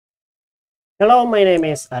Hello, my name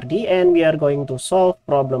is Ardi and we are going to solve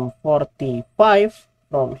problem 45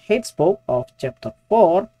 from Hayt's book of chapter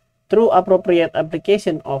 4. Through appropriate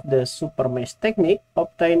application of the supermesh technique,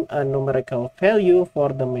 obtain a numerical value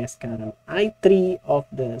for the mesh current I3 of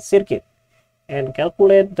the circuit and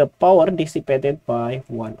calculate the power dissipated by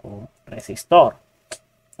 1 ohm resistor.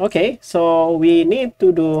 Okay, so we need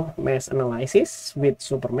to do mesh analysis with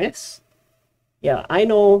supermesh. Yeah, I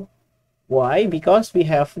know why, because we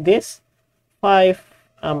have this 5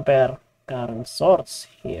 ampere current source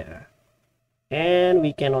here, and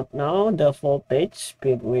we cannot know the voltage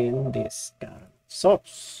between this current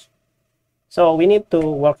source, so we need to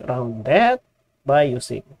work around that by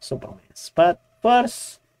using supermesh. But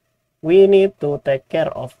first we need to take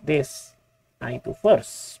care of this I2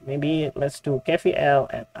 first. Maybe let's do KVL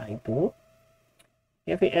at I2,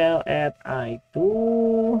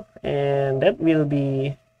 and that will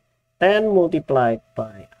be 10 multiplied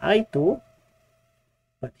by I2.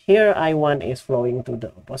 But here I1 is flowing to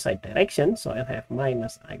the opposite direction, so I'll have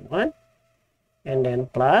minus I1, and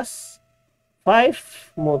then plus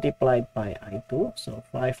 5 multiplied by I2, so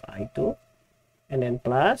 5I2, and then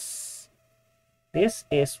plus this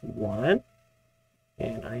is 1,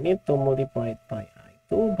 and I need to multiply it by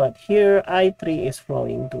I2, but here I3 is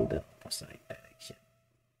flowing to the opposite direction.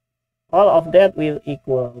 All of that will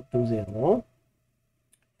equal to 0.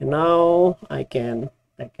 And now I can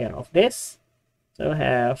take care of this. So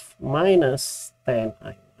have minus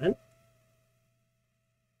 10I1,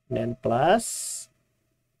 then plus,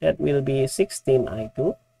 that will be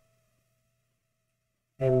 16I2,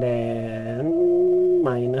 and then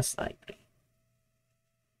minus I3.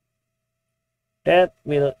 That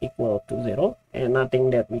will equal to 0, and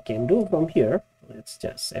nothing that we can do from here. Let's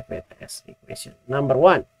just save it as equation number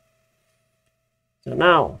 1. So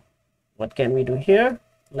now, what can we do here?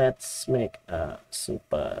 Let's make a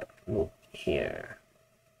super loop here.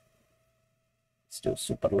 Let's do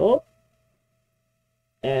super loop,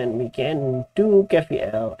 and we can do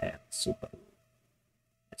KVL at super loop.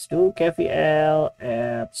 Let's do KVL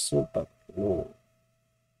at super loop.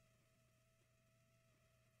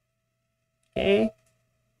 Okay,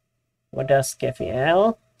 what does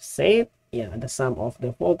KVL say? Yeah, the sum of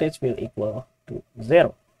the voltage will equal to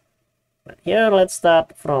 0. But here let's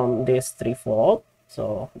start from this 3 volt.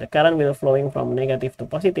 So the current will flowing from negative to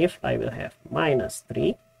positive. I will have minus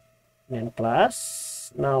 3, then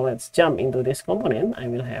plus. Now let's jump into this component. I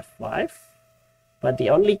will have 5, but the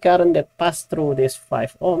only current that passed through this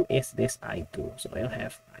 5 ohm is this I2. So I'll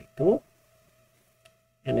have I2,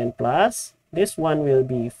 and then plus this one will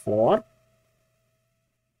be 4,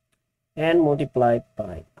 and multiplied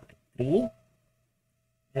by I3,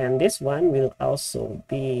 and this one will also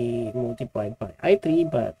be multiplied by I3,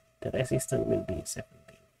 but the resistance will be 17.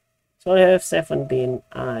 So I have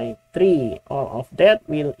 17I3. All of that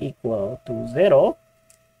will equal to 0.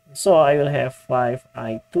 So I will have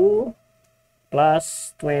 5I2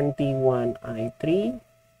 plus 21I3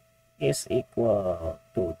 is equal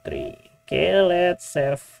to 3. Okay, let's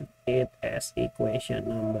save it as equation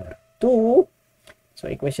number 2. So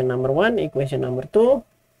equation number 1, equation number 2.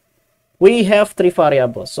 We have 3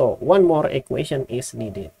 variables, so one more equation is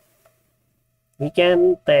needed. We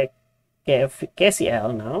can take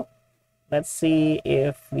KCL now. Let's see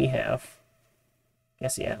if we have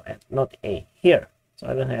KCL at node A here. So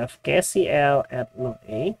I will have KCL at node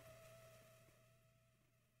A.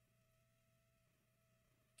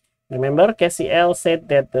 Remember, KCL said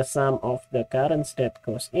that the sum of the currents that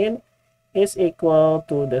goes in is equal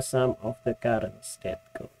to the sum of the currents that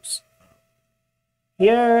goes out.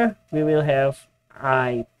 Here we will have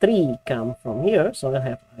I3 come from here, so I'll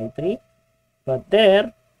have I3. But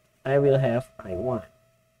there I will have I1.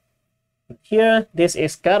 But here this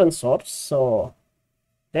is current source, so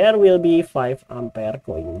there will be 5 ampere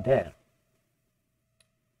going there.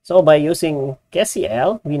 So by using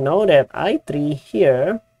KCL, we know that I3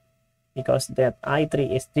 here, because that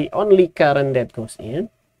I3 is the only current that goes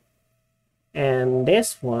in, and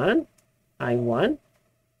this one I1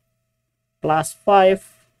 plus 5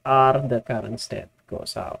 are the currents that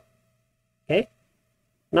goes out. Okay.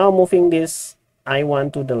 Now moving this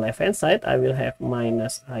I1 to the left hand side, I will have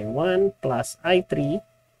minus I1 plus I3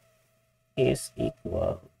 is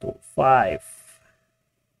equal to 5.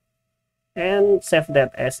 And save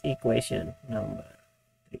that as equation number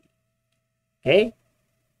 3. Okay.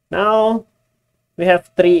 Now we have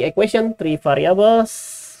 3 equations, 3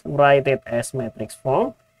 variables. Write it as matrix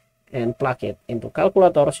form and plug it into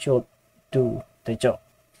calculator should do the job.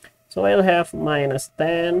 So I'll have minus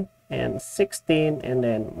 10 and 16 and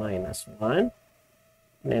then minus 1.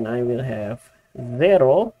 Then I will have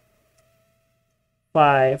 0,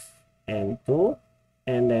 5, and 2,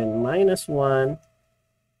 and then minus 1,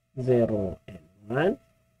 0, and 1.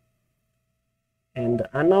 And the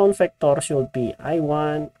unknown vector should be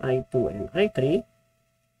I1, I2, and I3.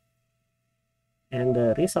 And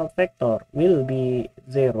the result vector will be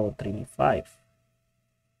 0, 3, 5.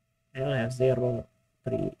 I'll have 0,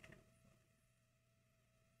 3.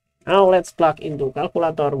 Now let's plug into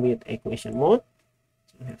calculator with equation mode.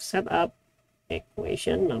 So we have set up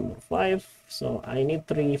equation number 5. So I need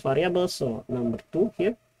 3 variables, so number 2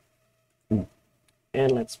 here.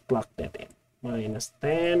 And let's plug that in. Minus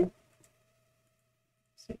 10,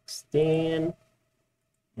 16,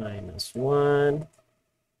 minus 1,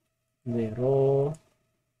 0,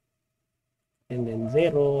 and then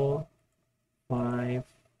 0, 5,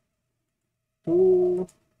 2,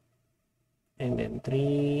 and then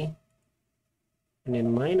 3, and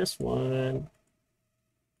then minus 1,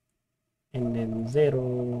 and then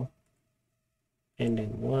 0, and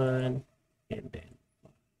then 1, and then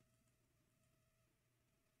 5.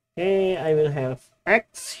 Okay, I will have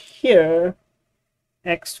x here.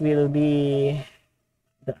 X will be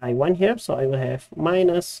the I1 here, so I will have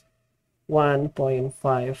minus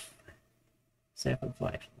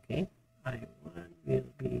 1.575. Okay, I1 will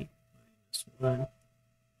be minus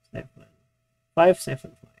 1.575.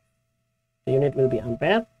 The unit will be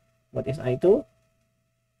ampere. What is I2?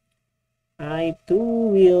 I2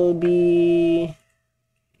 will be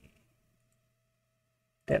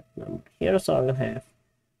that number here, so I will have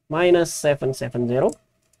minus 770.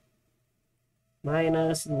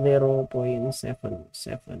 Minus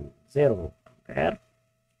 0.770 ampere.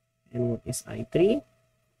 And what is I3?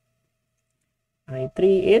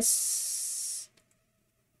 I3 is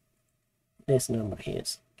this number here,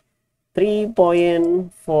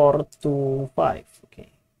 3.425. Okay,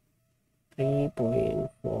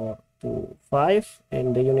 3.425,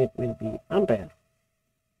 and the unit will be ampere.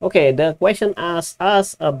 Okay, the question asks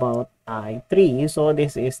us about I3, so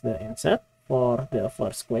this is the answer for the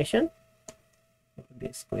first question.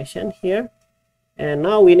 This question here. And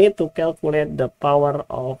now we need to calculate the power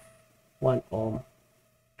of 1 ohm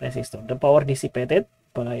resistor, the power dissipated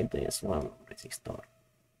by this 1 ohm resistor.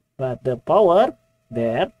 But the power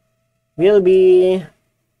there will be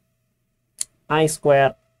I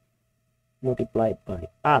squared multiplied by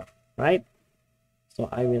R, right? So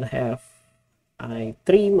I will have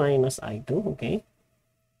I3 minus I2, okay?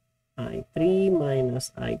 I3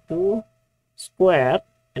 minus I2 squared,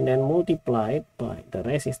 and then multiplied by the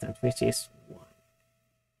resistance, which is 1.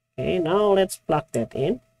 Okay, now let's plug that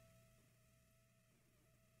in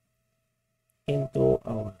into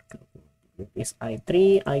our calculator. It is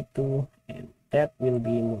I3, I2, and that will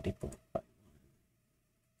be multiplied by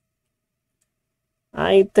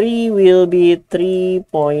 1. I3 will be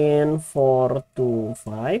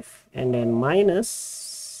 3.425, and then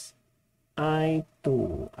minus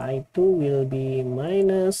I2. I2 will be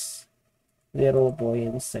minus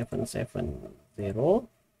 0.770,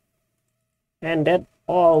 and that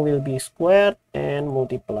all will be squared and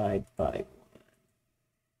multiplied by 1.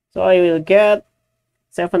 So I will get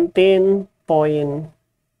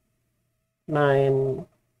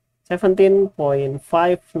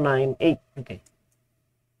 17.598. Okay,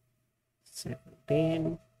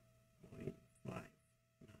 17.598,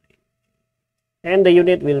 and the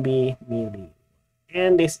unit will be milli.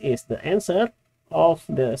 And this is the answer of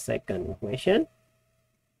the second question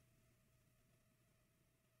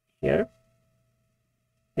here.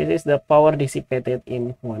 This is the power dissipated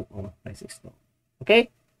in 1 ohm resistor. Okay,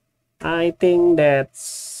 I think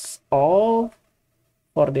that's all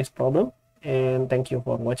for this problem, and thank you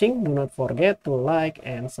for watching. Do not forget to like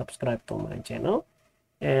and subscribe to my channel,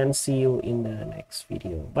 and see you in the next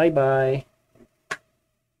video. Bye bye.